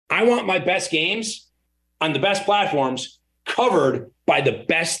I want my best games on the best platforms covered by the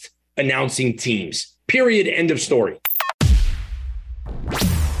best announcing teams. Period. End of story.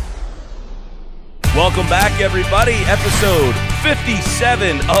 Welcome back, everybody. Episode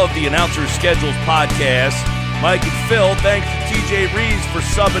 57 of the Announcer Schedules podcast. Mike and Phil, thanks to TJ Reeves for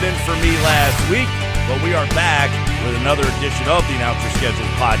subbing in for me last week. But we are back with another edition of the Announcer Schedules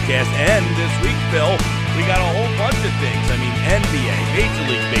podcast. And this week, Phil, we got a whole bunch of things. I mean, NBA,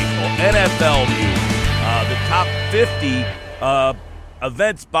 Major League Baseball, NFL news, the top 50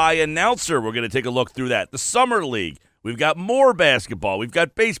 events by announcer. We're going to take a look through that. The Summer League. We've got more basketball. We've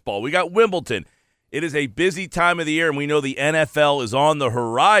got baseball. We got Wimbledon. It is a busy time of the year, and we know the NFL is on the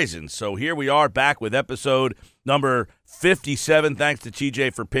horizon. So here we are back with episode number 57. Thanks to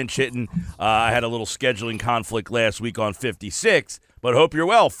TJ for pinch hitting. I had a little scheduling conflict last week on 56, but hope you're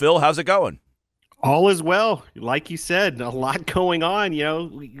well. Phil, how's it going? All is well. Like you said, a lot going on. You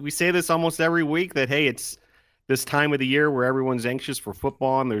know, we say this almost every week that, hey, it's this time of the year where everyone's anxious for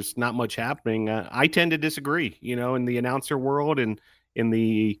football and there's not much happening. I tend to disagree, you know, in the announcer world and in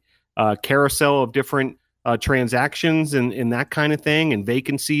the carousel of different transactions and that kind of thing, and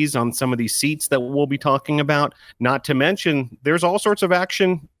vacancies on some of these seats that we'll be talking about. Not to mention, there's all sorts of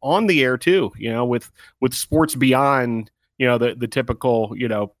action on the air too, you know, with sports beyond, you know, the typical, you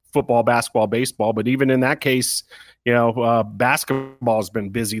know, football, basketball, baseball. But even in that case, you know, basketball has been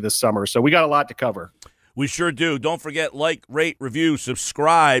busy this summer. So we got a lot to cover. We sure do. Don't forget, like, rate, review,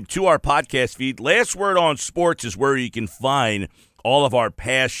 subscribe to our podcast feed. Last Word on Sports is where you can find all of our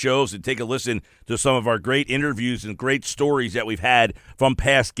past shows and take a listen to some of our great interviews and great stories that we've had from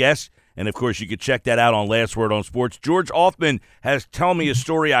past guests. And, of course, you can check that out on Last Word on Sports. George Offman has Tell Me a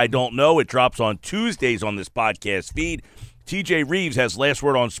Story I Don't Know. It drops on Tuesdays on this podcast feed. TJ Reeves has Last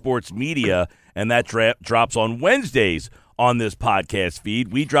Word on Sports Media, and that drops on Wednesdays on this podcast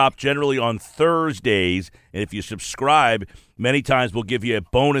feed. We drop generally on Thursdays, and if you subscribe, many times we'll give you a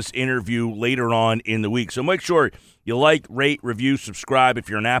bonus interview later on in the week. So make sure you like, rate, review, subscribe. If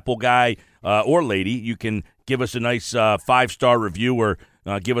you're an Apple guy or lady, you can give us a nice 5-star review or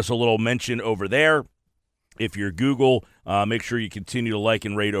give us a little mention over there. If you're Google, make sure you continue to like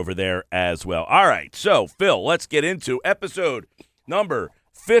and rate over there as well. All right, so, Phil, let's get into episode number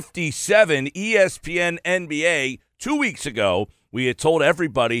 57, ESPN NBA. 2 weeks ago, we had told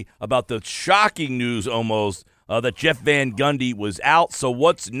everybody about the shocking news almost that Jeff Van Gundy was out. So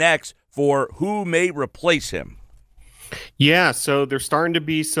what's next for who may replace him? Yeah, so there's starting to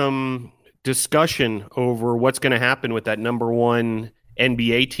be some discussion over what's going to happen with that number one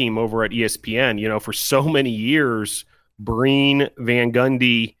NBA team over at ESPN. You know, for so many years, Breen, Van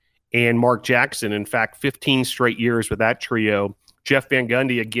Gundy, and Mark Jackson, in fact, 15 straight years with that trio. Jeff Van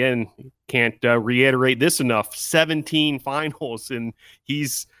Gundy, again, can't reiterate this enough, 17 finals, and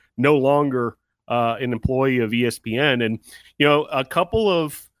he's no longer an employee of ESPN. And, you know, a couple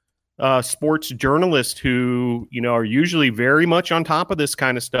of sports journalists who, you know, are usually very much on top of this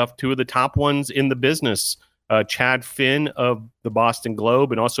kind of stuff, two of the top ones in the business, Chad Finn of the Boston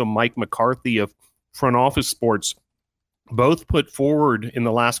Globe and also Mike McCarthy of Front Office Sports, both put forward in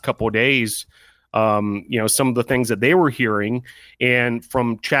the last couple of days you know, some of the things that they were hearing. And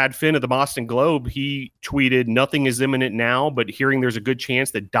from Chad Finn of the Boston Globe, he tweeted, "Nothing is imminent now, but hearing there's a good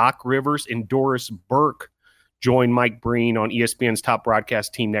chance that Doc Rivers and Doris Burke join Mike Breen on ESPN's top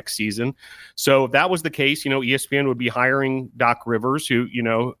broadcast team next season." So if that was the case, you know, ESPN would be hiring Doc Rivers, who, you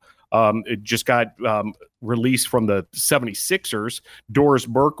know, it just got released from the 76ers. Doris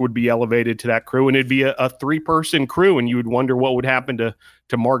Burke would be elevated to that crew, and it'd be a three-person crew, and you would wonder what would happen to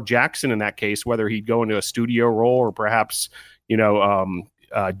Mark Jackson in that case, whether he'd go into a studio role or perhaps, you know,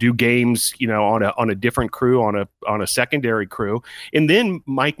 do games, you know, on a different crew, on a secondary crew. And then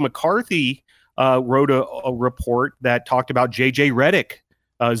Mike McCarthy wrote a report that talked about J.J. Redick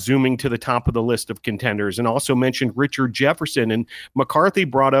zooming to the top of the list of contenders, and also mentioned Richard Jefferson. And McCarthy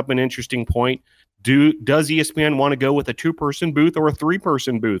brought up an interesting point. Does ESPN want to go with a 2-person booth or a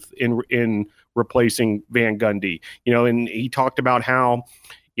 3-person booth in replacing Van Gundy? You know, and he talked about how,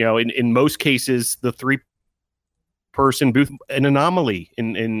 you know, in most cases, the 3-person booth an anomaly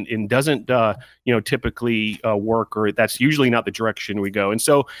and doesn't you know, typically work, or that's usually not the direction we go. And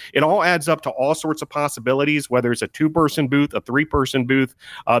so it all adds up to all sorts of possibilities, whether it's a 2-person booth, a 3-person booth.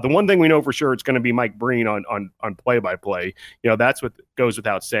 The one thing we know for sure, it's going to be Mike Breen on play-by-play. You know, that's what goes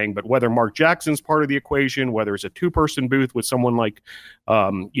without saying. But whether Mark Jackson's part of the equation, whether it's a 2-person booth with someone like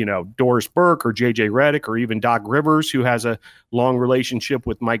you know, Doris Burke or J.J. Redick or even Doc Rivers, who has a long relationship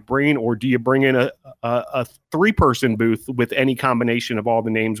with Mike Breen, or do you bring in a 3-person booth with any combination of all the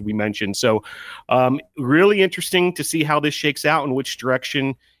names we mentioned? So really interesting to see how this shakes out and which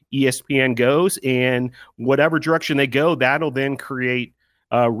direction ESPN goes, and whatever direction they go, that'll then create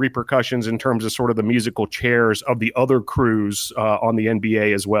repercussions in terms of sort of the musical chairs of the other crews on the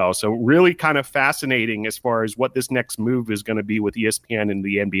NBA as well. So really kind of fascinating as far as what this next move is going to be with ESPN and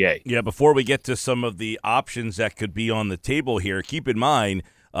the NBA. Yeah, before we get to some of the options that could be on the table here, keep in mind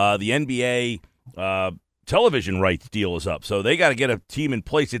the NBA television rights deal is up. So they got to get a team in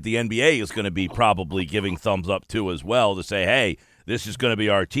place that the NBA is going to be probably giving thumbs up to as well to say, hey, this is going to be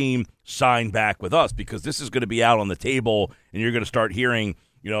our team, sign back with us, because this is going to be out on the table, and you're going to start hearing,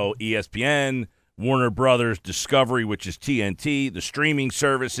 ESPN, Warner Brothers, Discovery, which is TNT, the streaming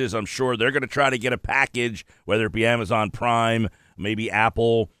services. I'm sure they're going to try to get a package, whether it be Amazon Prime, maybe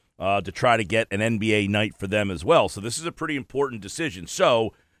Apple, to try to get an NBA night for them as well. So this is a pretty important decision.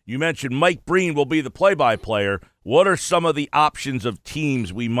 So you mentioned Mike Breen will be the play-by-player. What are some of the options of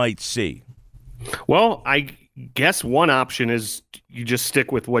teams we might see? Well, I guess one option is you just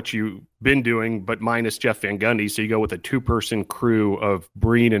stick with what you've been doing, but minus Jeff Van Gundy. So you go with a two-person crew of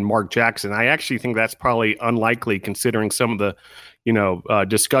Breen and Mark Jackson. I actually think that's probably unlikely considering some of the,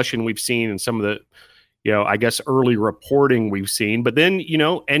 discussion we've seen and some of the, I guess early reporting we've seen. But then,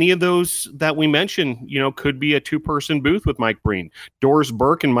 any of those that we mentioned, could be a two-person booth with Mike Breen. Doris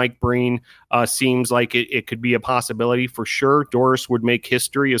Burke and Mike Breen seems like it could be a possibility for sure. Doris would make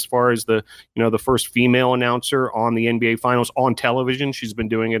history as far as the first female announcer on the NBA Finals on television. She's been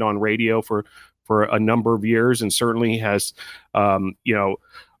doing it on radio for a number of years, and certainly has,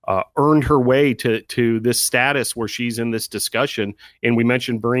 earned her way to this status where she's in this discussion. And we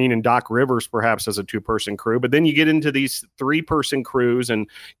mentioned Breen and Doc Rivers perhaps as a two-person crew, but then you get into these three-person crews, and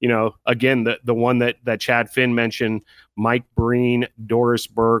again, the one that Chad Finn mentioned, Mike Breen, Doris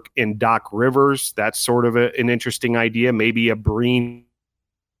Burke, and Doc Rivers. That's sort of an interesting idea. Maybe a Breen,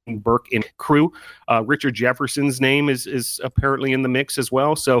 Burke and crew. Richard Jefferson's name is apparently in the mix as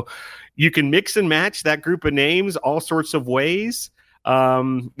well. So you can mix and match that group of names all sorts of ways.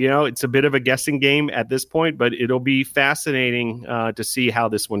 It's a bit of a guessing game at this point, but it'll be fascinating to see how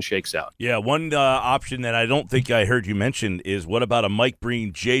this one shakes out. Yeah, one option that I don't think I heard you mention is, what about a Mike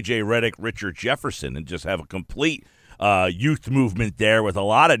Breen, J.J. Redick, Richard Jefferson, and just have a complete youth movement there with a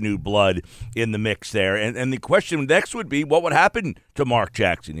lot of new blood in the mix there. And the question next would be, what would happen to Mark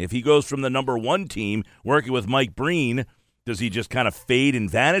Jackson if he goes from the number one team working with Mike Breen? Does he just kind of fade and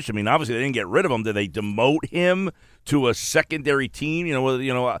vanish? I mean, obviously they didn't get rid of him. Did they demote him to a secondary team?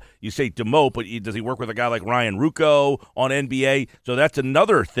 You say demote, but does he work with a guy like Ryan Ruocco on NBA? So that's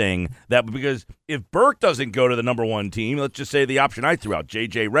another thing, because if Burke doesn't go to the number one team, let's just say the option I threw out,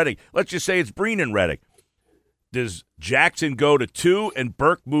 J.J. Redick, let's just say it's Breen and Redick. Does Jackson go to 2 and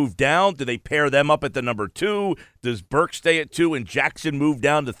Burke move down? Do they pair them up at the number 2? Does Burke stay at 2 and Jackson move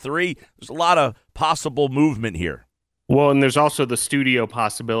down to 3? There's a lot of possible movement here. Well, and there's also the studio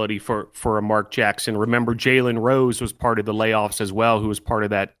possibility for a Mark Jackson. Remember, Jalen Rose was part of the layoffs as well, who was part of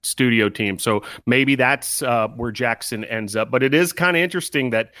that studio team. So maybe that's where Jackson ends up. But it is kind of interesting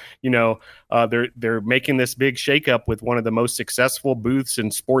that, they're making this big shakeup with one of the most successful booths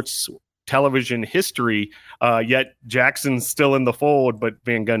in sports television history, yet Jackson's still in the fold, but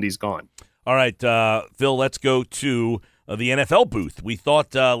Van Gundy's gone. All right, Phil, let's go to the NFL booth. We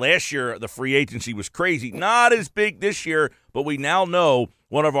thought last year the free agency was crazy. Not as big this year, but we now know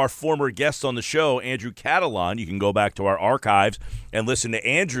one of our former guests on the show, Andrew Catalon. You can go back to our archives and listen to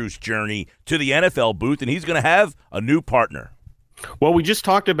Andrew's journey to the NFL booth, and he's going to have a new partner. Well, we just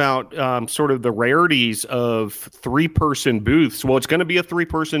talked about sort of the rarities of three-person booths. Well, it's going to be a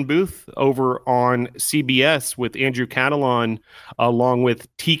three-person booth over on CBS with Andrew Catalon along with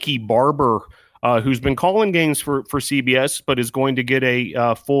Tiki Barber, who's been calling games for CBS, but is going to get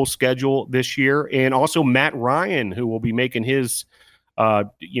a full schedule this year. And also Matt Ryan, who will be making his,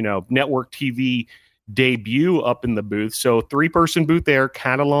 network TV debut up in the booth. So three-person booth there,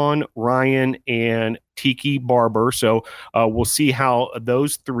 Catalon, Ryan, and Tiki Barber. So we'll see how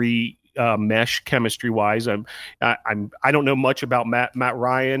those three mesh chemistry-wise. I don't know much about Matt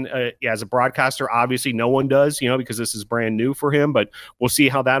Ryan as a broadcaster. Obviously, no one does, because this is brand new for him. But we'll see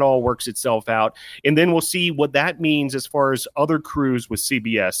how that all works itself out, and then we'll see what that means as far as other crews with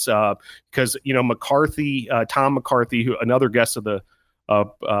CBS. Because McCarthy, Tom McCarthy, who another guest of the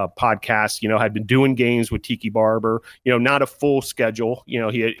podcast, had been doing games with Tiki Barber, not a full schedule.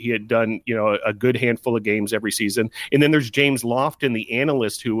 He had done, a good handful of games every season. And then there's James Lofton, the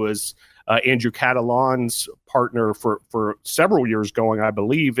analyst, who was Andrew Catalon's partner for several years going, I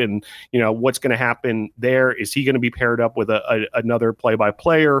believe. And, what's going to happen there? Is he going to be paired up with another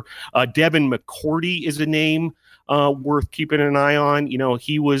play-by-player? Devin McCourty is a name worth keeping an eye on.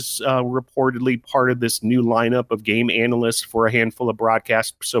 He was reportedly part of this new lineup of game analysts for a handful of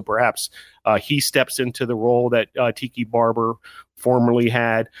broadcasts. So perhaps he steps into the role that Tiki Barber formerly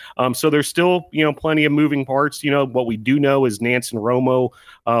had. So there's still, plenty of moving parts. What we do know is Nance and Romo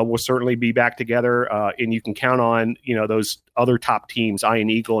will certainly be back together. And you can count on, those other top teams,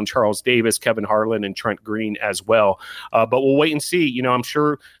 Ian Eagle and Charles Davis, Kevin Harlan and Trent Green as well. But we'll wait and see. I'm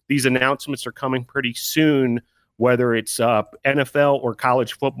sure these announcements are coming pretty soon, whether it's NFL or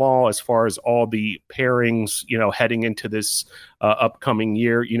college football, as far as all the pairings, heading into this upcoming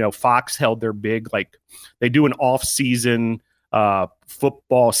year. Fox held their big, they do an off-season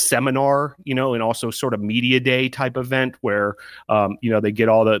football seminar, and also sort of media day type event where, they get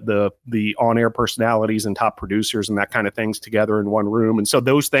all the on-air personalities and top producers and that kind of things together in one room. And so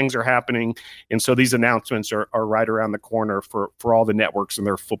those things are happening. And so these announcements are right around the corner for all the networks and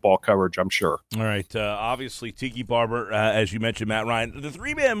their football coverage, I'm sure. All right. Obviously, Tiki Barber, as you mentioned, Matt Ryan, the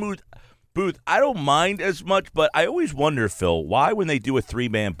three-man booth, I don't mind as much, but I always wonder, Phil, why when they do a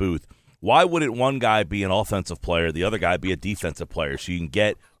three-man booth, why wouldn't one guy be an offensive player, the other guy be a defensive player, so you can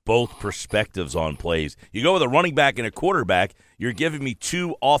get both perspectives on plays? You go with a running back and a quarterback, you're giving me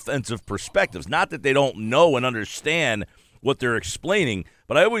two offensive perspectives. Not that they don't know and understand what they're explaining,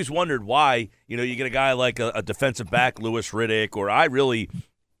 but I always wondered why, you get a guy like a defensive back, Louis Riddick, or I really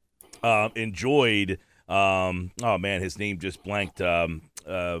enjoyed, his name just blanked,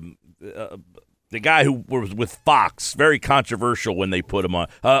 the guy who was with Fox, very controversial when they put him on.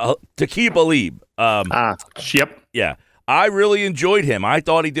 Taqib Talib. Yep. Yeah. I really enjoyed him. I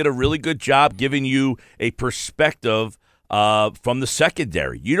thought he did a really good job giving you a perspective from the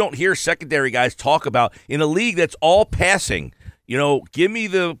secondary. You don't hear secondary guys talk about, in a league that's all passing, give me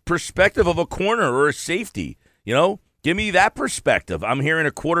the perspective of a corner or a safety. Give me that perspective. I'm hearing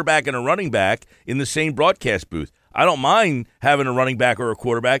a quarterback and a running back in the same broadcast booth. I don't mind having a running back or a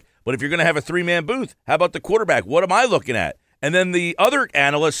quarterback, but if you're going to have a three-man booth, how about the quarterback? What am I looking at? And then the other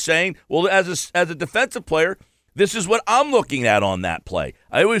analyst saying, well, as a defensive player, this is what I'm looking at on that play.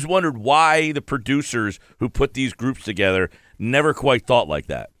 I always wondered why the producers who put these groups together never quite thought like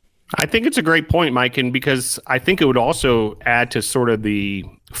that. I think it's a great point, Mike, and because I think it would also add to sort of the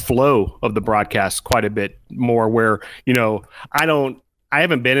flow of the broadcast quite a bit more where, I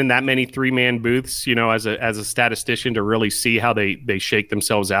haven't been in that many three-man booths, as a statistician to really see how they shake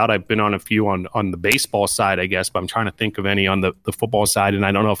themselves out. I've been on a few on the baseball side, I guess, but I'm trying to think of any on the football side, and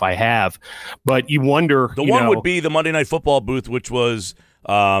I don't know if I have. But you wonder. The one would be the Monday Night Football booth, which was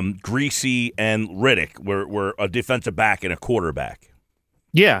Greasy and Riddick, were a defensive back and a quarterback.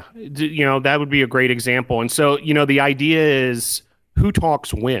 Yeah, that would be a great example. And so, the idea is who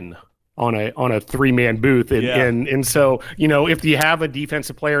talks when on a three-man booth. And so, if you have a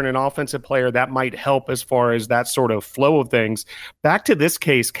defensive player and an offensive player, that might help as far as that sort of flow of things. Back to this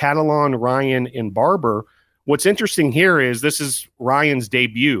case, Catalan, Ryan, and Barber, what's interesting here is this is Ryan's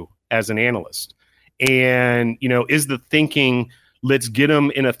debut as an analyst. And, is the thinking, let's get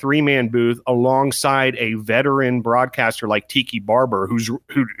him in a three-man booth alongside a veteran broadcaster like Tiki Barber, who's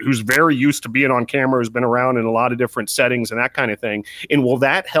very used to being on camera, who's been around in a lot of different settings and that kind of thing. And will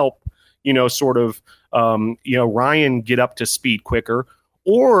that help, Ryan get up to speed quicker?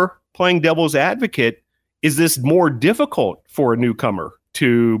 Or playing devil's advocate, is this more difficult for a newcomer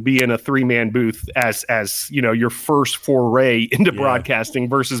to be in a three-man booth as your first foray into broadcasting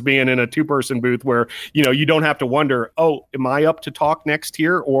versus being in a two-person booth where, you don't have to wonder, oh, am I up to talk next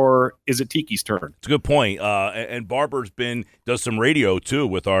here or is it Tiki's turn? It's a good point. And Barber's does some radio too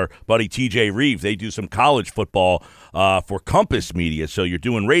with our buddy TJ Reeves. They do some college football for Compass Media. So you're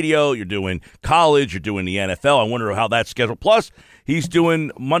doing radio, you're doing college, you're doing the NFL. I wonder how that's scheduled. Plus, he's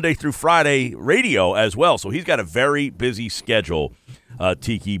doing Monday through Friday radio as well. So he's got a very busy schedule.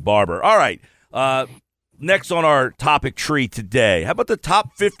 Tiki Barber. All right. Next on our topic tree today, how about the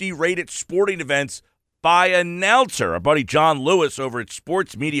top 50 rated sporting events by announcer? Our buddy John Lewis over at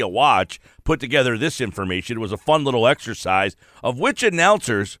Sports Media Watch put together this information. It was a fun little exercise of which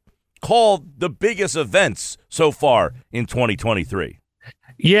announcers called the biggest events so far in 2023.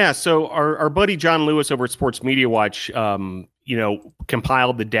 Yeah, so our buddy John Lewis over at Sports Media Watch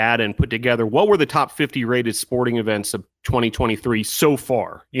compiled the data and put together what were the top 50 rated sporting events of 2023 so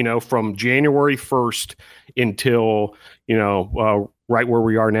far, from January 1st until, right where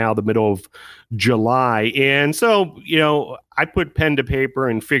we are now, the middle of July. And so, I put pen to paper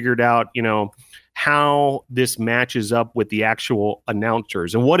and figured out, how this matches up with the actual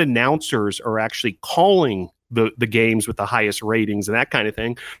announcers and what announcers are actually calling the games with the highest ratings and that kind of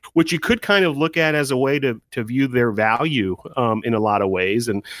thing, which you could kind of look at as a way to view their value in a lot of ways.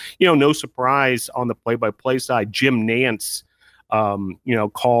 And, no surprise on the play-by-play side, Jim Nantz,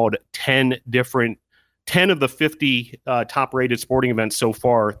 called 10 of the 50 top-rated sporting events so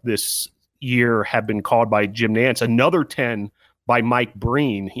far this year have been called by Jim Nantz. Another 10 by Mike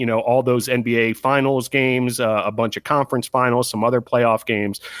Breen, all those NBA finals games, a bunch of conference finals, some other playoff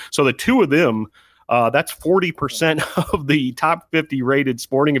games. So the two of them, that's 40% of the top 50 rated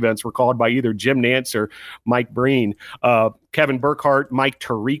sporting events were called by either Jim Nantz or Mike Breen. Kevin Burkhardt, Mike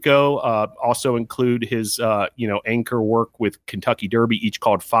Tirico also include his, anchor work with Kentucky Derby, each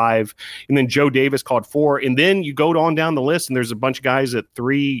called 5. And then Joe Davis called 4. And then you go on down the list, and there's a bunch of guys at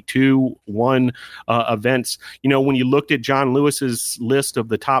 3, 2, 1 events. When you looked at John Lewis's list of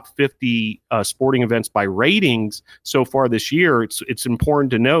the top 50 sporting events by ratings so far this year, it's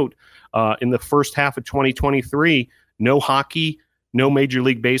important to note in the first half of 2023, no hockey, no Major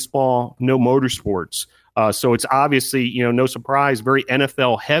League Baseball, no motorsports. So it's obviously, no surprise, very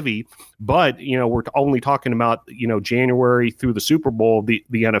NFL heavy, but, we're only talking about, January through the Super Bowl, the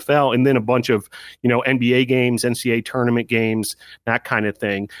NFL, and then a bunch of, NBA games, NCAA tournament games, that kind of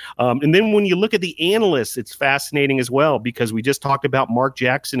thing. And then when you look at the analysts, it's fascinating as well, because we just talked about Mark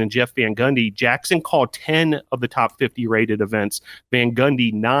Jackson and Jeff Van Gundy. Jackson called 10 of the top 50 rated events, Van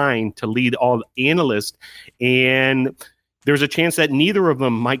Gundy 9 to lead all analysts. And there's a chance that neither of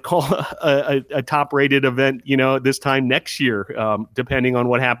them might call a top-rated event, this time next year, depending on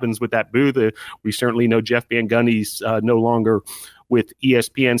what happens with that booth. We certainly know Jeff Van Gundy's no longer with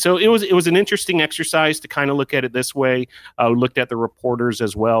ESPN. So it was an interesting exercise to kind of look at it this way. Looked at the reporters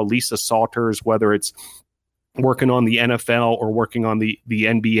as well, Lisa Salters, whether it's working on the NFL or working on the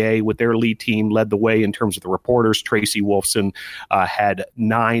NBA with their lead team, led the way in terms of the reporters. Tracy Wolfson had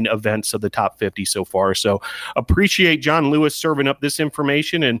 9 events of the top 50 so far. So appreciate John Lewis serving up this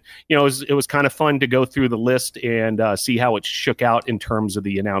information. And, it was kind of fun to go through the list and see how it shook out in terms of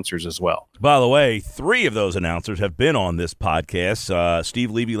the announcers as well. By the way, 3 of those announcers have been on this podcast,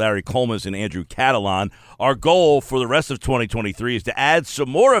 Steve Levy, Larry Coleman, and Andrew Catalan. Our goal for the rest of 2023 is to add some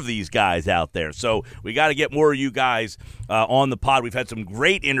more of these guys out there. So we got to get more of you guys on the pod. We've had some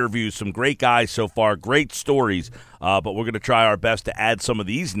great interviews, some great guys so far, great stories, but we're going to try our best to add some of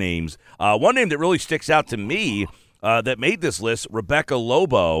these names. One name that really sticks out to me that made this list, Rebecca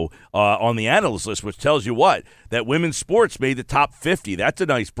Lobo on the analyst list, which tells you what? That women's sports made the top 50. That's a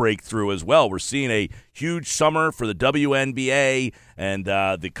nice breakthrough as well. We're seeing a huge summer for the WNBA and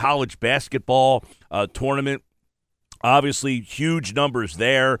the college basketball tournament. Obviously, huge numbers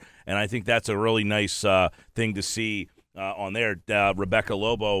there, and I think that's a really nice thing to see on there. Rebecca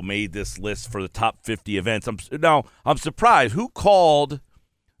Lobo made this list for the top 50 events. I'm surprised. Who called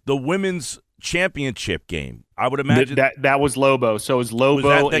the women's championship game? I would imagine that was Lobo. So it was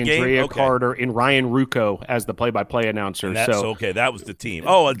Lobo, Andrea okay. Carter, and Ryan Rucco as the play-by-play announcer. Okay, that was the team.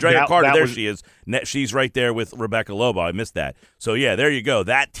 Oh, Andrea Carter, there she is. She's right there with Rebecca Lobo. I missed that. So, yeah, there you go.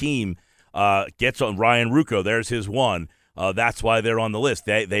 That team gets on Ryan Rucco. There's his one. That's why they're on the list.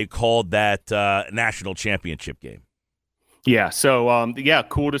 They called that national championship game. Yeah, so,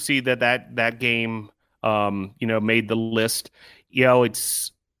 cool to see that game, made the list.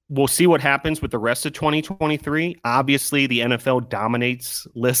 We'll see what happens with the rest of 2023. Obviously, the NFL dominates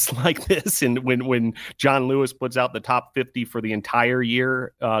lists like this. And when John Lewis puts out the top 50 for the entire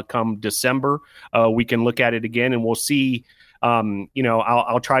year come December, we can look at it again and we'll see.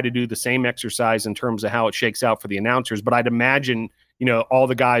 I'll try to do the same exercise in terms of how it shakes out for the announcers. But I'd imagine, all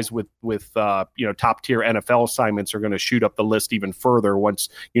the guys with top tier NFL assignments are going to shoot up the list even further once,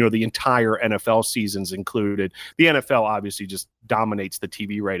 the entire NFL season's included. The NFL obviously just dominates the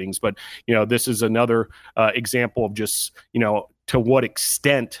TV ratings, but, this is another example of just, to what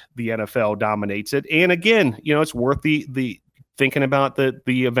extent the NFL dominates it. And again, it's worth the thinking about the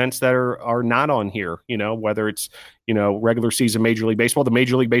events that are not on here, whether it's, regular season Major League Baseball. The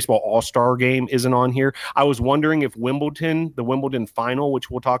Major League Baseball All-Star Game isn't on here. I was wondering if the Wimbledon final, which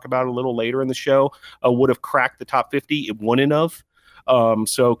we'll talk about a little later in the show, would have cracked the top 50. It wouldn't have.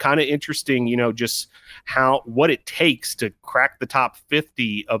 So kind of interesting, just what it takes to crack the top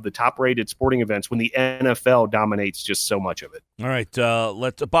 50 of the top rated sporting events when the NFL dominates just so much of it. All right.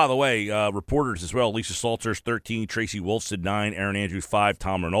 By the way, reporters as well. Lisa Salters, 13, Tracy Wolfson, 9, Aaron Andrews, 5,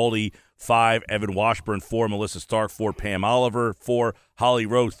 Tom Rinaldi, 5, Evan Washburn, 4, Melissa Stark, 4, Pam Oliver, 4, Holly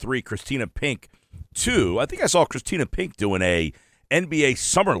Rowe, 3, Christina Pink, 2. I think I saw Christina Pink doing a NBA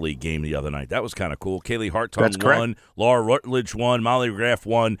Summer League game the other night. That was kind of cool. Kaylee Hartung won, Laura Rutledge won, Molly Graff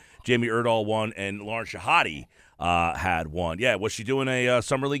won, Jamie Erdahl won, and Lauren Shahadi had won. Yeah, was she doing a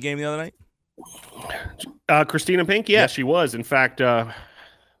Summer League game the other night? Christina Pink, she was. In fact, a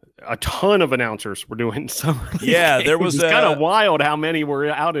ton of announcers were doing summer league games. There was it's kind of wild how many were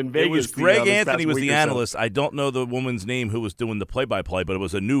out in Vegas. It was Greg Anthony was the analyst. I don't know the woman's name who was doing the play-by-play, but it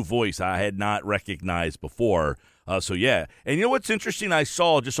was a new voice I had not recognized before. And you know what's interesting? I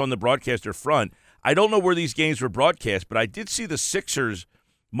saw just on the broadcaster front. I don't know where these games were broadcast, but I did see the Sixers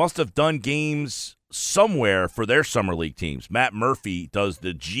must have done games somewhere for their summer league teams. Matt Murphy does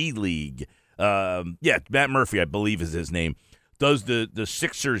the G League. Matt Murphy, I believe, is his name. Does the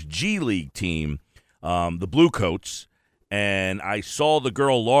Sixers G League team, the Bluecoats, and I saw the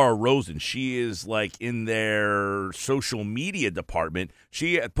girl Laura Rosen. She is like in their social media department.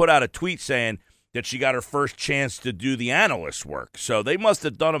 She put out a tweet saying that she got her first chance to do the analyst work. So they must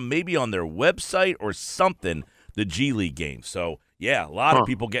have done them maybe on their website or something, the G League games. So, yeah, a lot of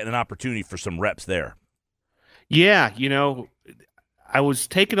people getting an opportunity for some reps there. Yeah, I was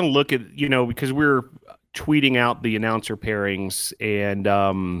taking a look at, because we're tweeting out the announcer pairings, and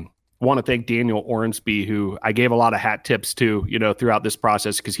want to thank Daniel Ornsby, who I gave a lot of hat tips to, throughout this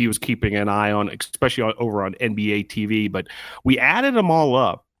process, because he was keeping an eye on, especially over on NBA TV. But we added them all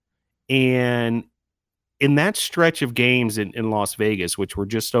up, and in that stretch of games in Las Vegas, which were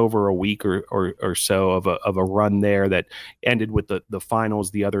just over a week or so of a run there that ended with the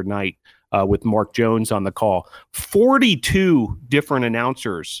finals the other night with Mark Jones on the call, 42 different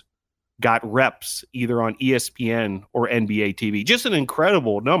announcers got reps either on ESPN or NBA TV. Just an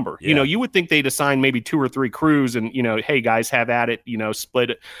incredible number. Yeah. You would think they'd assign maybe 2 or 3 crews and, hey guys, have at it,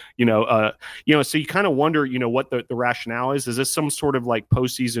 split it, so you kind of wonder, what the rationale is. Is this some sort of like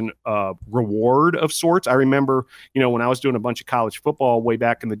postseason reward of sorts? I remember, when I was doing a bunch of college football way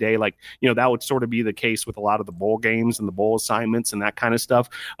back in the day, like, that would sort of be the case with a lot of the bowl games and the bowl assignments and that kind of stuff.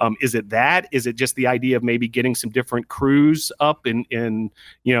 Is it that? Is it just the idea of maybe getting some different crews up and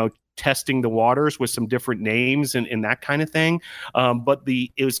testing the waters with some different names and that kind of thing? But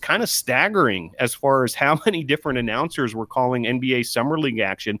it was kind of staggering as far as how many different announcers were calling NBA Summer League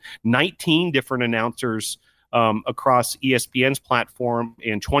action. 19 different announcers across ESPN's platform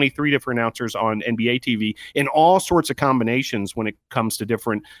and 23 different announcers on NBA TV in all sorts of combinations when it comes to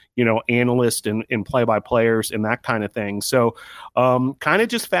different, analysts and play-by-players and that kind of thing. So kind of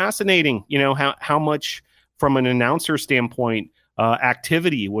just fascinating, how much from an announcer standpoint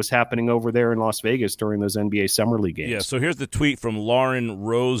activity was happening over there in Las Vegas during those NBA Summer League games. Yeah, so here's the tweet from Lauren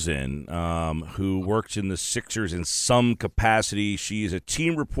Rosen, who works in the Sixers in some capacity. She is a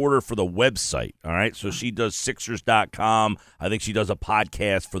team reporter for the website, all right? So she does Sixers.com. I think she does a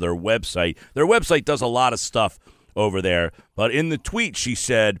podcast for their website. Their website does a lot of stuff over there. But in the tweet, she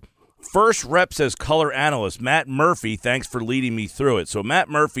said, first reps as color analyst, Matt Murphy, thanks for leading me through it. So Matt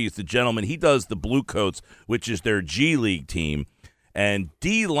Murphy is the gentleman. He does the Bluecoats, which is their G League team. And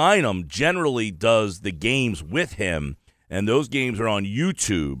D. Lynham generally does the games with him, and those games are on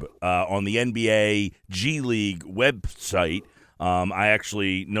YouTube on the NBA G League website. I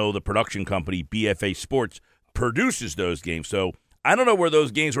actually know the production company, BFA Sports, produces those games. So I don't know where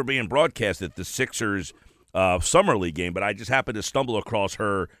those games were being broadcast at the Sixers Summer League game, but I just happened to stumble across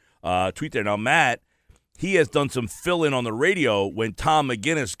her tweet there. Now, Matt, he has done some fill-in on the radio when Tom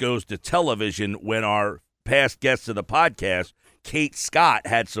McGinnis goes to television when our past guests of the podcast, Kate Scott,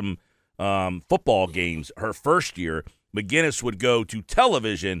 had some football games her first year. McGinnis would go to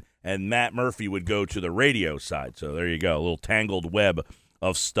television, and Matt Murphy would go to the radio side. So there you go, a little tangled web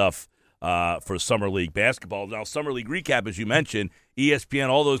of stuff for Summer League basketball. Now, Summer League recap, as you mentioned, ESPN,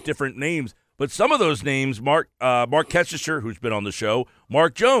 all those different names. But some of those names, Mark Kessinger, who's been on the show,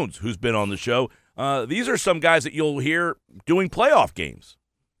 Mark Jones, who's been on the show, these are some guys that you'll hear doing playoff games.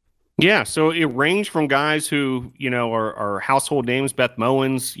 Yeah, so it ranged from guys who, are household names, Beth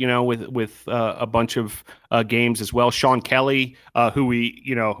Mowins, with a bunch of games as well. Sean Kelly, who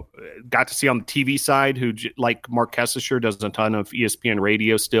we, got to see on the TV side, who, like Mark Kessinger, does a ton of ESPN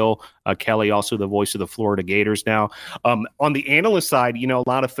radio still. Kelly, also the voice of the Florida Gators now. On the analyst side, a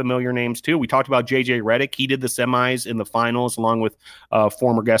lot of familiar names too. We talked about JJ Redick. He did the semis in the finals along with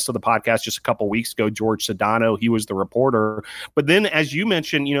former guest of the podcast just a couple weeks ago, George Sedano. He was the reporter. But then, as you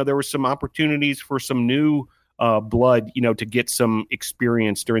mentioned, there were some opportunities for some new blood, to get some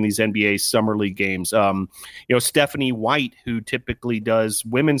experience during these NBA Summer League games. Stephanie White, who typically does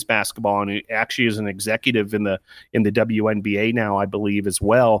women's basketball and actually is an executive in the WNBA now, I believe, as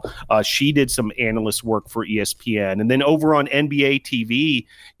well. She did some analyst work for ESPN. And then over on NBA TV,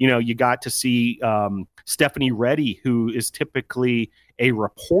 you got to see Stephanie Reddy, who is typically a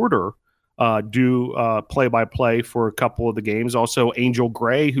reporter do play-by-play for a couple of the games. Also, Angel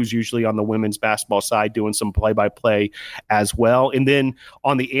Gray, who's usually on the women's basketball side, doing some play-by-play as well. And then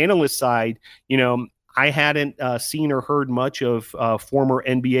on the analyst side, I hadn't seen or heard much of former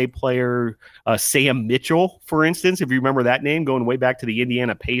NBA player Sam Mitchell, for instance. If you remember that name, going way back to the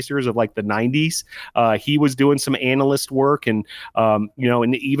Indiana Pacers of like the 90s, he was doing some analyst work and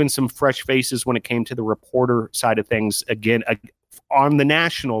even some fresh faces when it came to the reporter side of things. Again, on the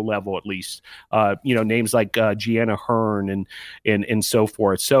national level, at least, names like Gianna Hearn and so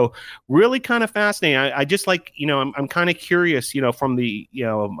forth. So really kind of fascinating. I just like, I'm kind of curious, from the,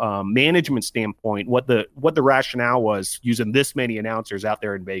 management standpoint, what the rationale was using this many announcers out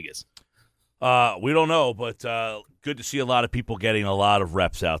there in Vegas. We don't know, but good to see a lot of people getting a lot of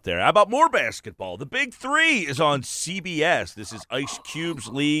reps out there. How about more basketball? The Big Three is on CBS. This is Ice Cube's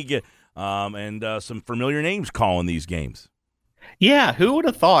league, and some familiar names calling these games. Yeah, who would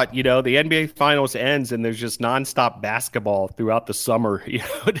have thought, the NBA Finals ends and there's just nonstop basketball throughout the summer,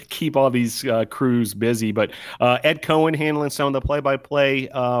 to keep all these crews busy. But Ed Cohen handling some of the play-by-play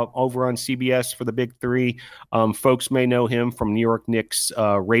over on CBS for the Big Three. Folks may know him from New York Knicks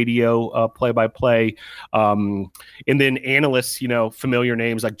radio play-by-play. And then analysts, familiar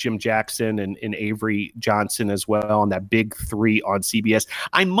names like Jim Jackson and Avery Johnson as well on that Big Three on CBS.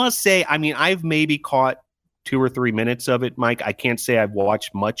 I must say, I've maybe caught 2 or 3 minutes of it, Mike. I can't say I've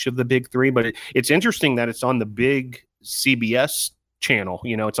watched much of the Big Three, but it's interesting that it's on the big CBS channel.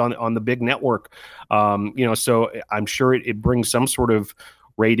 It's on the big network. So I'm sure it brings some sort of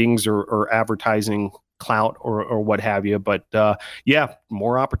ratings or advertising clout or what have you. But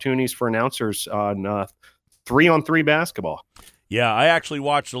more opportunities for announcers on 3-on-3 basketball. Yeah, I actually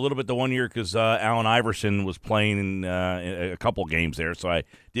watched a little bit the one year because Allen Iverson was playing in a couple games there, so I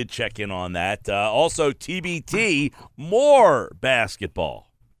did check in on that. Also, TBT, more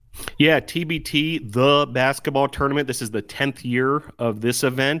basketball. Yeah, TBT, the basketball tournament. This is the 10th year of this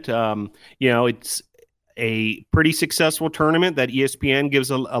event. It's a pretty successful tournament that ESPN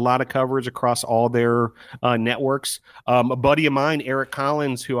gives a lot of coverage across all their networks. A buddy of mine, Eric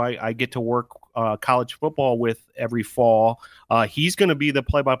Collins, who I get to work college football with every fall. He's going to be the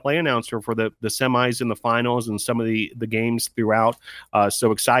play-by-play announcer for the semis and the finals and some of the games throughout.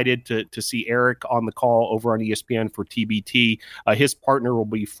 So excited to see Eric on the call over on ESPN for TBT. His partner will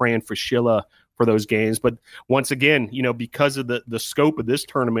be Fran Fraschilla for those games. But once again, because of the scope of this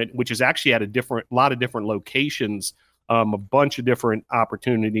tournament, which is actually at a lot of different locations, a bunch of different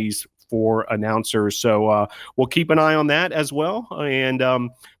opportunities for announcers. So we'll keep an eye on that as well. And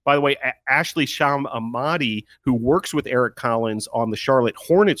by the way, Ashley Sham Ahmadi, who works with Eric Collins on the Charlotte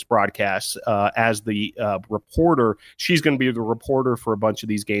Hornets broadcast as the reporter, she's going to be the reporter for a bunch of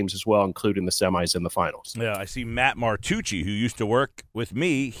these games as well, including the semis and the finals. Yeah, I see Matt Martucci, who used to work with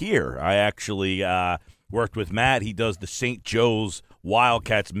me here. I actually worked with Matt. He does the St. Joe's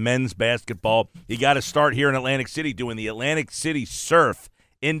Wildcats men's basketball. He got to start here in Atlantic City doing the Atlantic City Surf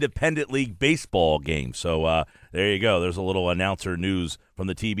Independent League baseball game. So there you go. There's a little announcer news from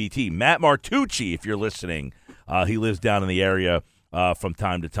the TBT. Matt Martucci, if you're listening, he lives down in the area from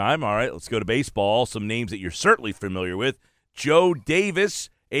time to time. All right, let's go to baseball. Some names that you're certainly familiar with. Joe Davis,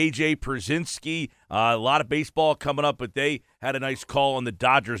 A.J. Przinsky, a lot of baseball coming up, but they had a nice call on the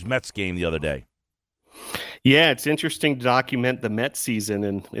Dodgers-Mets game the other day. Yeah, it's interesting to document the Mets season,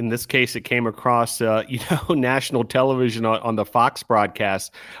 and in this case, it came across, national television on the Fox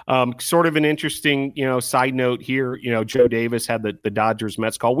broadcast. Sort of an interesting, side note here. Joe Davis had the Dodgers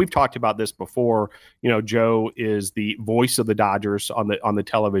Mets call. We've talked about this before. Joe is the voice of the Dodgers on the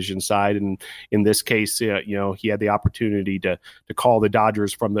television side, and in this case, he had the opportunity to call the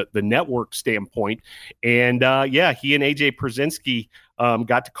Dodgers from the network standpoint. And he and AJ Przinsky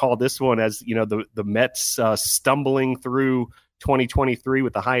got to call this one as the Mets stumbling through 2023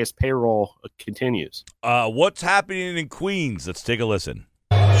 with the highest payroll continues. What's happening in Queens? Let's take a listen.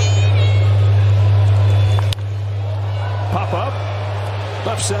 Pop up,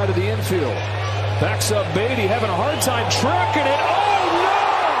 left side of the infield. Backs up Beatty, having a hard time tracking it. Oh no!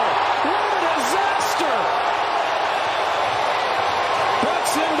 What a disaster!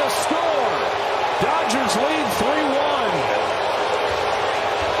 That's in to score. Dodgers lead 3-1.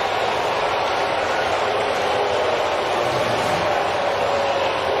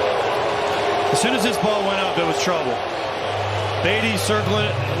 As soon as this ball went up, it was trouble. Beatty circling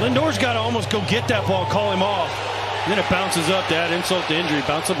it. Lindor's got to almost go get that ball, call him off. And then it bounces up to add insult to injury.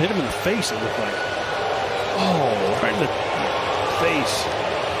 Bounce up, hit him in the face, it looked like. Oh, right in the face.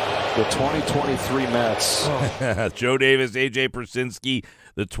 The 2023 Mets. Oh. Joe Davis, A.J. Przinsky,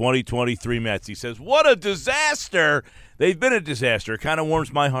 the 2023 Mets. He says, what a disaster. They've been a disaster. It kind of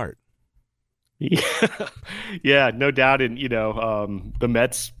warms my heart. Yeah, yeah, no doubt. And the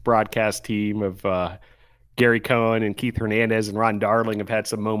Mets broadcast team of Gary Cohen and Keith Hernandez and Ron Darling have had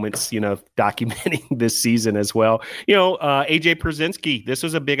some moments, documenting this season as well. AJ Pierzynski, this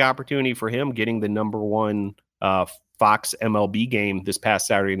was a big opportunity for him, getting the number one Fox MLB game this past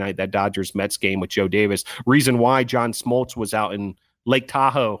Saturday night, that Dodgers Mets game with Joe Davis. Reason why John Smoltz was out in Lake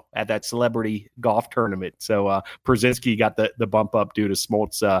Tahoe at that celebrity golf tournament. So Pierzynski got the bump up due to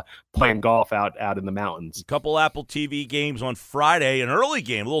Smoltz playing golf out in the mountains. A couple Apple TV games on Friday, an early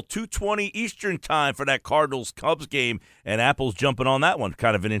game, a little 2:20 Eastern time for that Cardinals-Cubs game, and Apple's jumping on that one.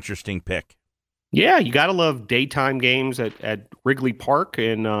 Kind of an interesting pick. Yeah, you got to love daytime games at Wrigley Park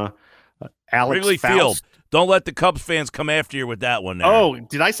and Alex Wrigley Faust. Field. Don't let the Cubs fans come after you with that one there. Oh,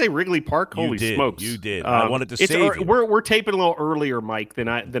 did I say Wrigley Park? Holy smokes. You did. I wanted to save you. We're taping a little earlier, Mike, than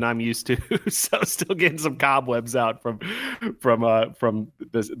I'm used to. So still getting some cobwebs out from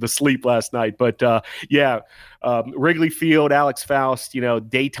the sleep last night. But Wrigley Field, Alex Faust,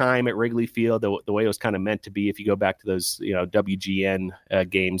 daytime at Wrigley Field, the way it was kind of meant to be if you go back to those, WGN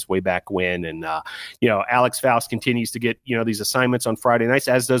games way back when. And, Alex Faust continues to get, these assignments on Friday nights,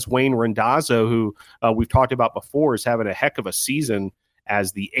 as does Wayne Randazzo, who we've talked about before, is having a heck of a season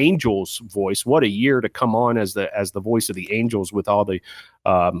as the Angels voice. What a year to come on as the voice of the Angels with all the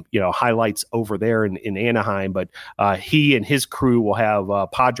highlights over there in Anaheim. But he and his crew will have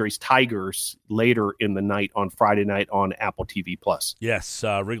Padres Tigers later in the night on Friday night on Apple TV Plus. Yes,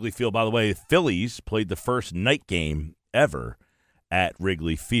 Wrigley Field. By the way, the Phillies played the first night game ever at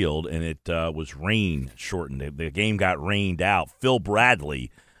Wrigley Field, and it was rain shortened. The game got rained out. Phil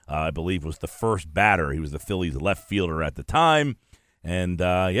Bradley, I believe, was the first batter. He was the Phillies left fielder at the time. And,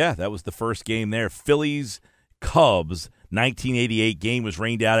 that was the first game there. Phillies-Cubs, 1988 game was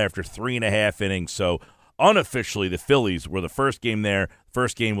rained out after 3.5 innings. So, unofficially, the Phillies were the first game there.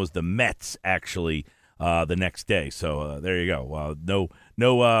 First game was the Mets, actually, the next day. So, there you go.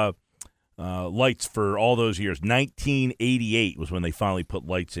 No lights for all those years. 1988 was when they finally put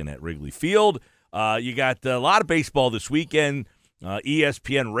lights in at Wrigley Field. You got a lot of baseball this weekend.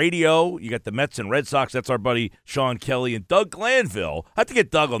 ESPN Radio, you got the Mets and Red Sox. That's our buddy Sean Kelly and Doug Glanville. I have to get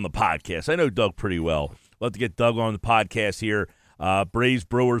Doug on the podcast. I know Doug pretty well. Love to get Doug on the podcast here. Braves,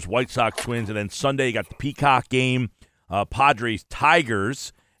 Brewers, White Sox, Twins, and then Sunday you got the Peacock game, Padres,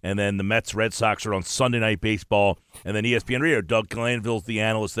 Tigers, and then the Mets, Red Sox are on Sunday Night Baseball, and then ESPN Radio. Doug Glanville's the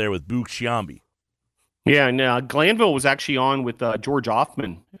analyst there with Boog Sciambi. Yeah, and Glanville was actually on with George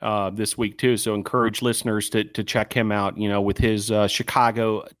Offman this week too, so encourage listeners to check him out. With his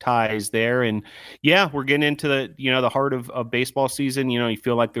Chicago ties there, and we're getting into the heart of baseball season. You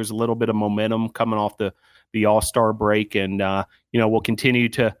feel like there's a little bit of momentum coming off the All-Star break, and we'll continue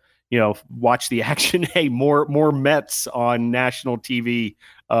to watch the action. Hey, more Mets on national TV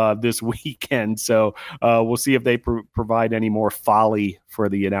this weekend. So we'll see if they provide any more folly for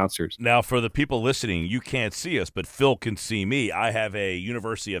the announcers. Now, for the people listening, you can't see us, but Phil can see me. I have a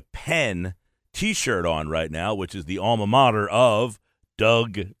University of Penn T-shirt on right now, which is the alma mater of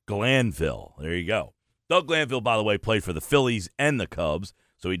Doug Glanville. There you go. Doug Glanville, by the way, played for the Phillies and the Cubs,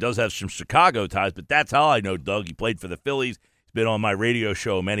 so he does have some Chicago ties, but that's how I know Doug. He played for the Phillies. He's been on my radio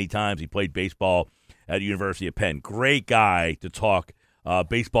show many times. He played baseball at the University of Penn. Great guy to talk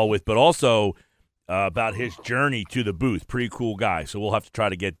baseball with, but also about his journey to the booth. Pretty cool guy. So we'll have to try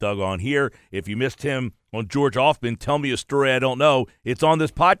to get Doug on here. If you missed him on George Offman, Tell Me a Story I Don't Know, it's on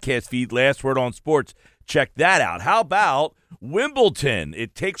this podcast feed, Last Word on Sports. Check that out. How about Wimbledon?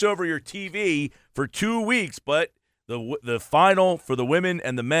 It takes over your TV for 2 weeks, but the final for the women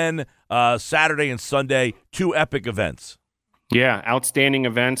and the men, Saturday and Sunday, 2 epic events. Yeah, outstanding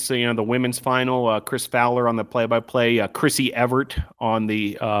events. The women's final, Chris Fowler on the play-by-play, Chrissy Everett on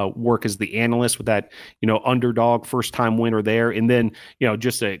the work as the analyst with that, underdog first-time winner there. And then,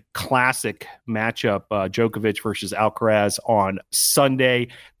 just a classic matchup, Djokovic versus Alcaraz on Sunday.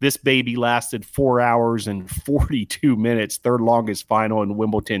 This baby lasted 4 hours and 42 minutes, third longest final in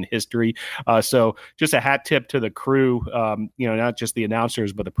Wimbledon history. So just a hat tip to the crew, not just the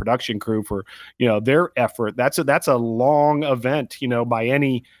announcers, but the production crew for, their effort. That's a long event, by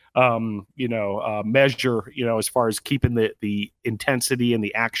any measure, as far as keeping the intensity and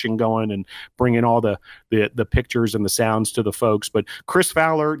the action going and bringing all the pictures and the sounds to the folks. But Chris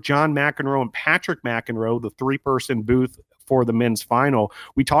Fowler, John McEnroe, and Patrick McEnroe, the 3-person booth for the men's final.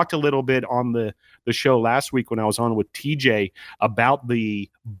 We talked a little bit on the show last week when I was on with TJ about the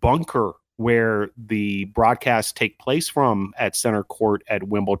bunker where the broadcasts take place from at center court at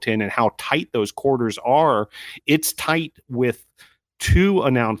Wimbledon and how tight those quarters are. It's tight with 2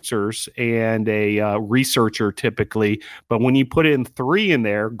 announcers and a researcher typically, but when you put in 3 in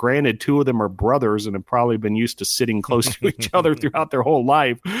there, granted 2 of them are brothers and have probably been used to sitting close to each other throughout their whole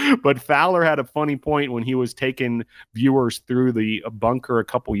life. But Fowler had a funny point when he was taking viewers through the bunker a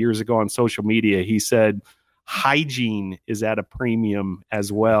couple years ago on social media. He said, hygiene is at a premium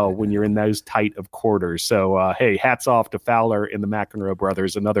as well when you're in those tight of quarters. So, hey, hats off to Fowler and the McEnroe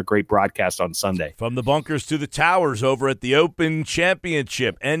brothers. Another great broadcast on Sunday. From the bunkers to the towers over at the Open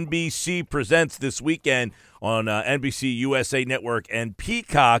Championship, NBC presents this weekend on NBC USA Network and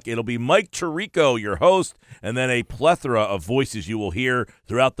Peacock. It'll be Mike Tirico, your host, and then a plethora of voices you will hear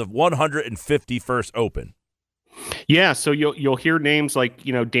throughout the 151st Open. Yeah, so you'll hear names like,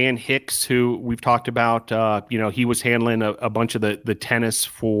 Dan Hicks, who we've talked about. He was handling a bunch of the tennis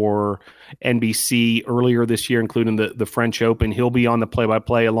for NBC earlier this year, including the French Open. He'll be on the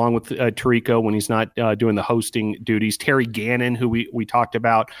play-by-play along with Tirico when he's not doing the hosting duties. Terry Gannon, who we talked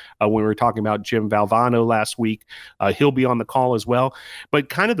about when we were talking about Jim Valvano last week, he'll be on the call as well. But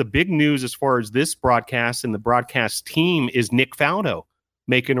kind of the big news as far as this broadcast and the broadcast team is Nick Faldo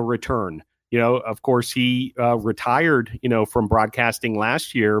making a return. Of course, he retired, from broadcasting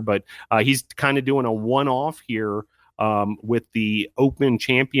last year, but he's kind of doing a one-off here with the Open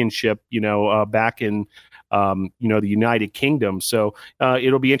Championship, back in, the United Kingdom. So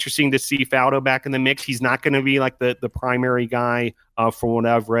it'll be interesting to see Faldo back in the mix. He's not going to be like the primary guy. From what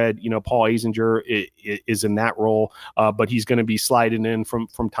I've read, Paul Azinger is in that role, but he's going to be sliding in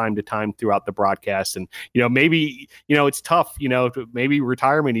from time to time throughout the broadcast. And, maybe, it's tough, maybe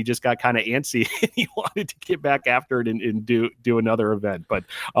retirement, he just got kind of antsy and he wanted to get back after it and do another event. But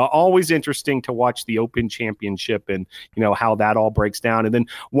always interesting to watch the Open Championship and, how that all breaks down. And then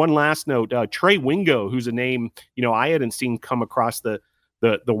one last note, Trey Wingo, who's a name, I hadn't seen come across the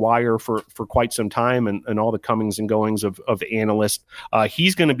wire for quite some time and all the comings and goings of analysts.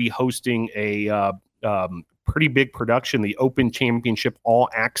 He's going to be hosting a pretty big production, the Open Championship All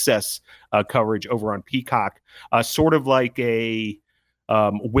Access coverage over on Peacock, sort of like a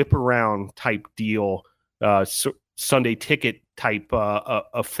whip around type deal, Sunday ticket type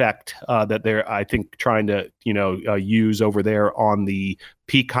effect that they're, I think, trying to use over there on the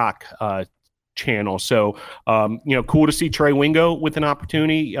Peacock channel. So, cool to see Trey Wingo with an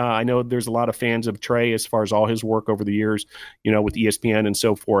opportunity. I know there's a lot of fans of Trey as far as all his work over the years, with ESPN and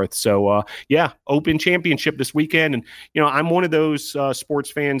so forth. So, Open Championship this weekend. And, I'm one of those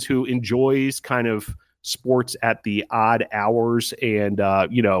sports fans who enjoys kind of sports at the odd hours. And,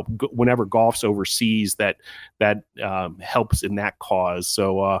 whenever golf's overseas, that helps in that cause.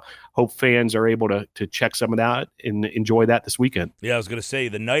 So, hope fans are able to check some of that and enjoy that this weekend. Yeah, I was going to say,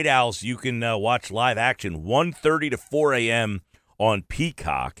 the Night Owls, you can watch live action 1:30 to 4 a.m. on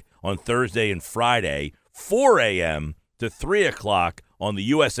Peacock on Thursday and Friday, 4 a.m. to 3 o'clock on the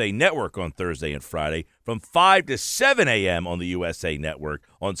USA Network on Thursday and Friday, from 5 to 7 a.m. on the USA Network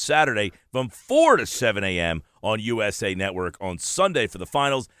on Saturday, from 4 to 7 a.m. on USA Network on Sunday for the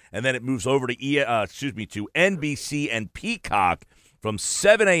finals, and then it moves over to NBC and Peacock from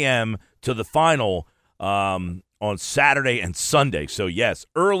 7 a.m. to the final on Saturday and Sunday. So, yes,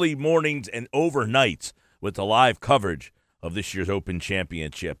 early mornings and overnights with the live coverage of this year's Open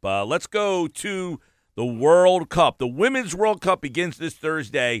Championship. Let's go to the World Cup. The Women's World Cup begins this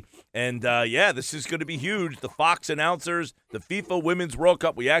Thursday, and, this is going to be huge. The Fox announcers, the FIFA Women's World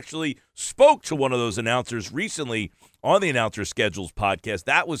Cup. We actually spoke to one of those announcers recently on the Announcer Schedules podcast.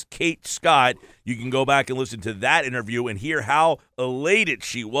 That was Kate Scott. You can go back and listen to that interview and hear how elated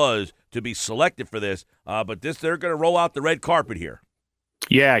she was to be selected for this. But they're going to roll out the red carpet here.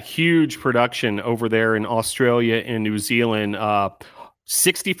 Yeah, huge production over there in Australia and New Zealand.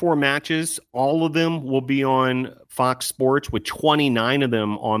 64 matches, all of them will be on Fox Sports, with 29 of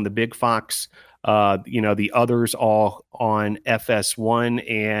them on the big Fox, the others all on FS1.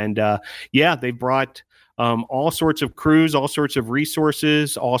 And they brought all sorts of crews, all sorts of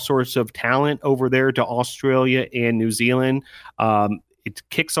resources, all sorts of talent over there to Australia and New Zealand. It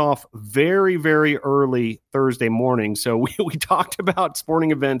kicks off very, very early Thursday morning. So we talked about sporting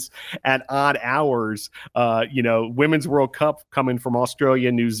events at odd hours. Women's World Cup coming from Australia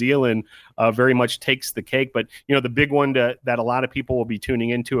and New Zealand very much takes the cake. But, the big one that a lot of people will be tuning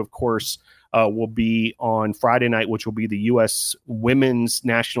into, of course, will be on Friday night, which will be the U.S. women's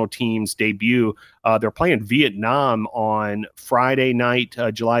national team's debut. They're playing Vietnam on Friday night.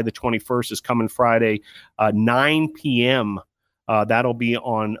 July the 21st is coming Friday, 9 p.m., that'll be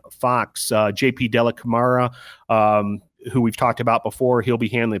on Fox. JP Della Camara, who we've talked about before, he'll be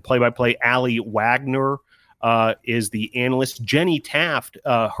handling play-by-play. Allie Wagner is the analyst. Jenny Taft,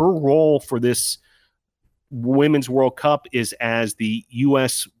 her role for this Women's World Cup is as the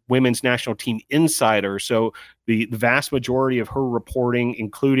U.S. Women's National Team insider. So the vast majority of her reporting,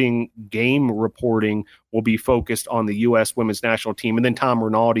 including game reporting, will be focused on the U.S. Women's National Team. And then Tom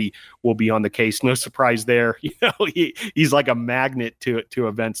Rinaldi will be on the case. No surprise there. He's like a magnet to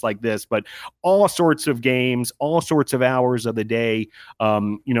events like this. But all sorts of games, all sorts of hours of the day,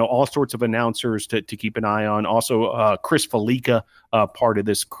 all sorts of announcers to keep an eye on. Also, Chris Felica, part of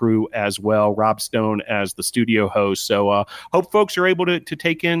this crew as well. Rob Stone as the studio host. So hope folks are able to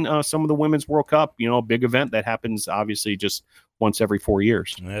take in some of the Women's World Cup, a big event that happens obviously just once every 4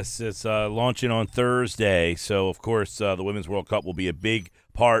 years. Yes, it's launching on Thursday. So, of course, the Women's World Cup will be a big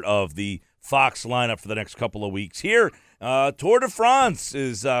part of the Fox lineup for the next couple of weeks. Here, Tour de France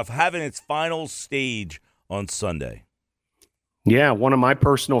is having its final stage on Sunday. Yeah, one of my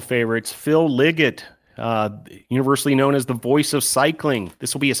personal favorites, Phil Liggett, universally known as the voice of cycling.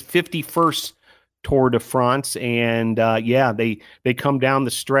 This will be his 51st Tour de France, and they come down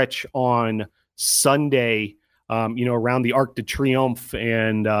the stretch on Sunday, around the Arc de Triomphe,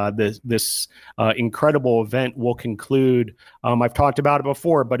 and this incredible event will conclude. I've talked about it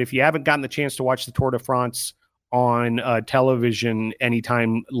before, but if you haven't gotten the chance to watch the Tour de France on television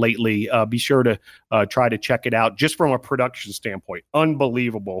anytime lately, be sure to try to check it out. Just from a production standpoint,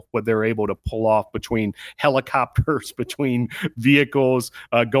 unbelievable what they're able to pull off between helicopters, between vehicles,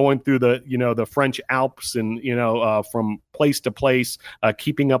 going through the French Alps, and from place to place,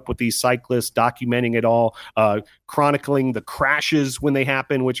 keeping up with these cyclists, documenting it all, chronicling the crashes when they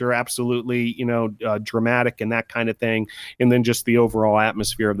happen, which are absolutely dramatic and that kind of thing, and then just the overall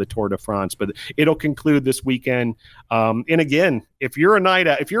atmosphere of the Tour de France. But it'll conclude this weekend. And again, if you're an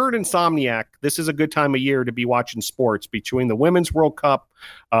insomniac, this is a good time of year to be watching sports. Between the Women's World Cup,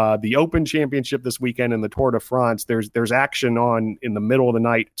 the Open Championship this weekend, and the Tour de France, there's action on in the middle of the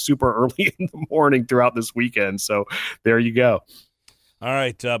night, super early in the morning throughout this weekend. So there you go. All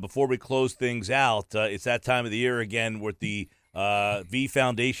right, before we close things out, it's that time of the year again with the V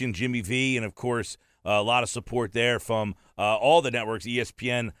Foundation, Jimmy V, and of course a lot of support there from all the networks.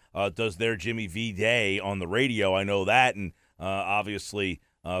 ESPN does their Jimmy V Day on the radio, I know that, and obviously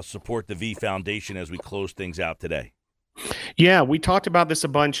support the V Foundation as we close things out today. Yeah, we talked about this a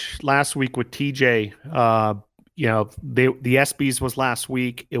bunch last week with TJ. The ESPYs was last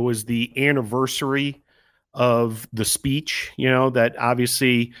week. It was the anniversary of the speech, that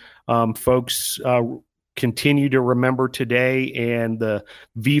obviously folks continue to remember today. And the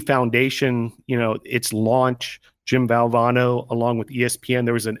V Foundation, its launch, Jim Valvano, along with ESPN,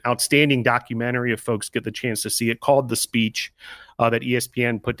 there was an outstanding documentary, if folks get the chance to see it, called The Speech, that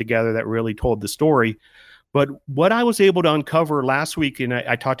ESPN put together that really told the story. But what I was able to uncover last week, and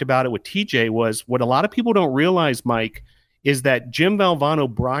I talked about it with TJ, was what a lot of people don't realize, Mike, is that Jim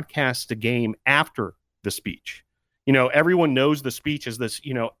Valvano broadcast the game after the speech. Everyone knows the speech is this,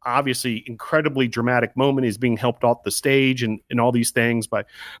 obviously incredibly dramatic moment. Is being helped off the stage and all these things by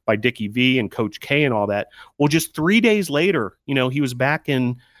Dickie V and Coach K and all that. Well, just 3 days later, he was back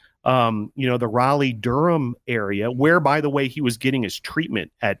in, the Raleigh-Durham area, where, by the way, he was getting his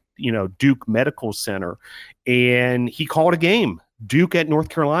treatment at, Duke Medical Center. And he called a game, Duke at North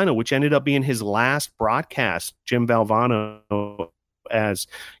Carolina, which ended up being his last broadcast. Jim Valvano, as,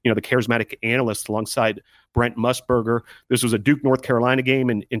 the charismatic analyst alongside Brent Musburger. This was a Duke North Carolina game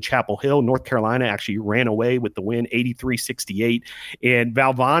in Chapel Hill. North Carolina actually ran away with the win, 83-68. And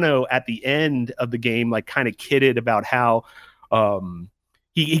Valvano at the end of the game, kind of kidded about how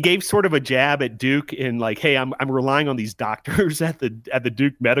he gave sort of a jab at Duke and hey, I'm relying on these doctors at the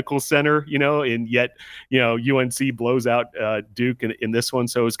Duke Medical Center, and yet, UNC blows out Duke in this one.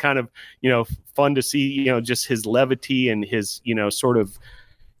 So it was kind of, fun to see, just his levity and his, sort of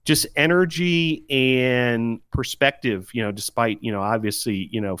just energy and perspective, despite, obviously,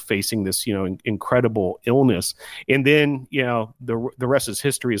 facing this, incredible illness. And then, the rest is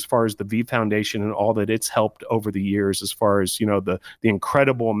history as far as the V Foundation and all that it's helped over the years, as far as, the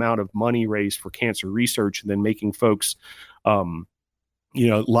incredible amount of money raised for cancer research, and then making folks,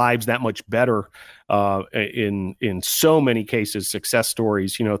 lives that much better in so many cases, success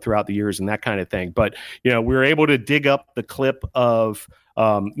stories, throughout the years and that kind of thing. But, we were able to dig up the clip of,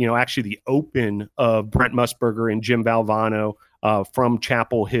 actually the open of Brent Musburger and Jim Valvano from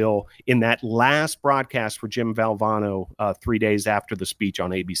Chapel Hill in that last broadcast for Jim Valvano 3 days after the speech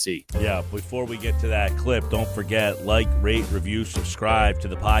on ABC. Yeah, before we get to that clip, don't forget, like, rate, review, subscribe to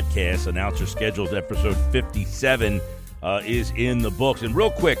the podcast. Announcer Schedules episode 57 is in the books. And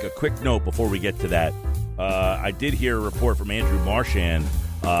real quick, a quick note before we get to that. I did hear a report from Andrew Marchand.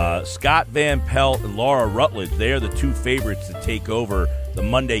 Scott Van Pelt and Laura Rutledge, they are the two favorites to take over the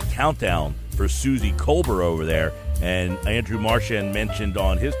Monday countdown for for Susie Colbert over there. And Andrew Marchand mentioned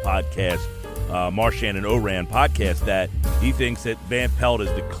on his podcast, Marchand and Oran podcast, that he thinks that Van Pelt is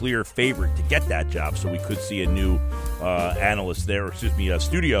the clear favorite to get that job. So we could see a new analyst there,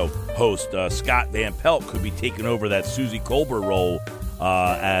 studio host, Scott Van Pelt, could be taking over that Susie Colbert role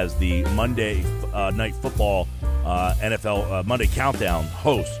as the Monday Night Football NFL Monday Countdown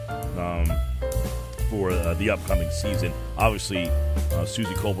host for the upcoming season. Obviously,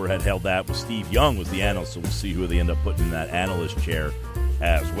 Susie Colbert had held that with Steve Young was the analyst, so we'll see who they end up putting in that analyst chair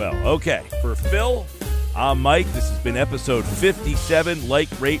as well. Okay, for Phil, I'm Mike. This has been episode 57. Like,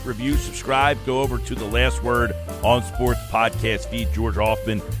 rate, review, subscribe. Go over to the Last Word on Sports podcast feed. George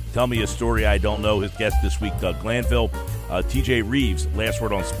Hoffman, tell me a story I don't know. His guest this week, Doug Glanville. TJ Reeves, Last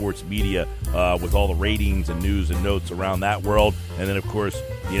Word on Sports Media, with all the ratings and news and notes around that world. And then, of course,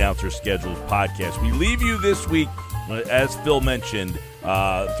 the Announcer's Scheduled podcast. We leave you this week, as Phil mentioned,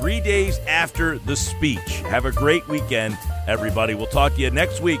 3 days after the speech. Have a great weekend, everybody. We'll talk to you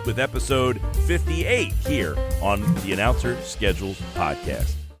next week with episode 58 here on the Announcer Schedules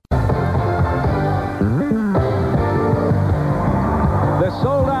podcast. The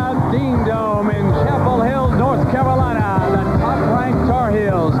sold-out Dean Dome in Chapel Hill, North Carolina. The top-ranked Tar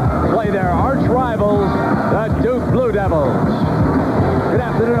Heels play their arch rivals, the Duke Blue Devils. Good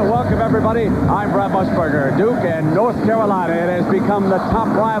afternoon and welcome, everybody. I'm Brad Musburger. Duke and North Carolina, it has become the top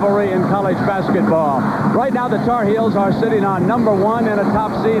rivalry in college basketball. Right now, the Tar Heels are sitting on number 1 and a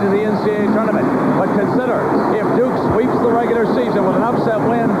top seed in the NCAA tournament. But consider, if Duke sweeps the regular season with an upset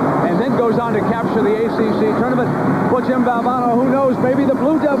win and then goes on to capture the ACC tournament, well, Jim Valvano, who knows, maybe the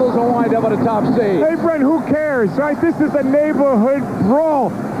Blue Devils will wind up at a top seed. Hey, Brent, who cares, right? This is a neighborhood brawl.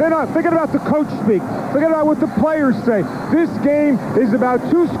 They're not thinking about the coach speak. Forget about what the players say. This game is about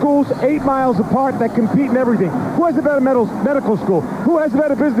two schools 8 miles apart that compete in everything. Who has a better medical school? Who has a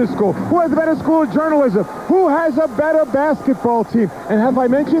better business school? Who has a better school of journalism? Who has a better basketball team? And have I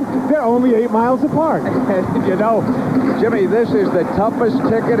mentioned, they're only 8 miles apart. You know, Jimmy, this is the toughest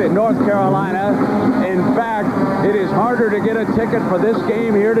ticket in North Carolina. In fact, it is harder to get a ticket for this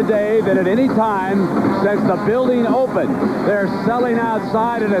game here today than at any time since the building opened. They're selling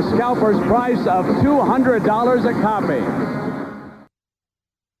outside at a scalper's price of $200 a copy.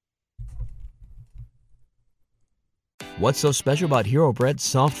 What's so special about Hero Bread's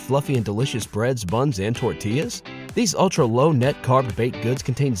soft, fluffy, and delicious breads, buns, and tortillas? These ultra-low net-carb baked goods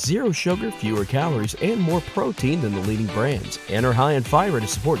contain zero sugar, fewer calories, and more protein than the leading brands, and are high in fiber to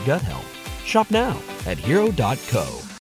support gut health. Shop now at Hero.co.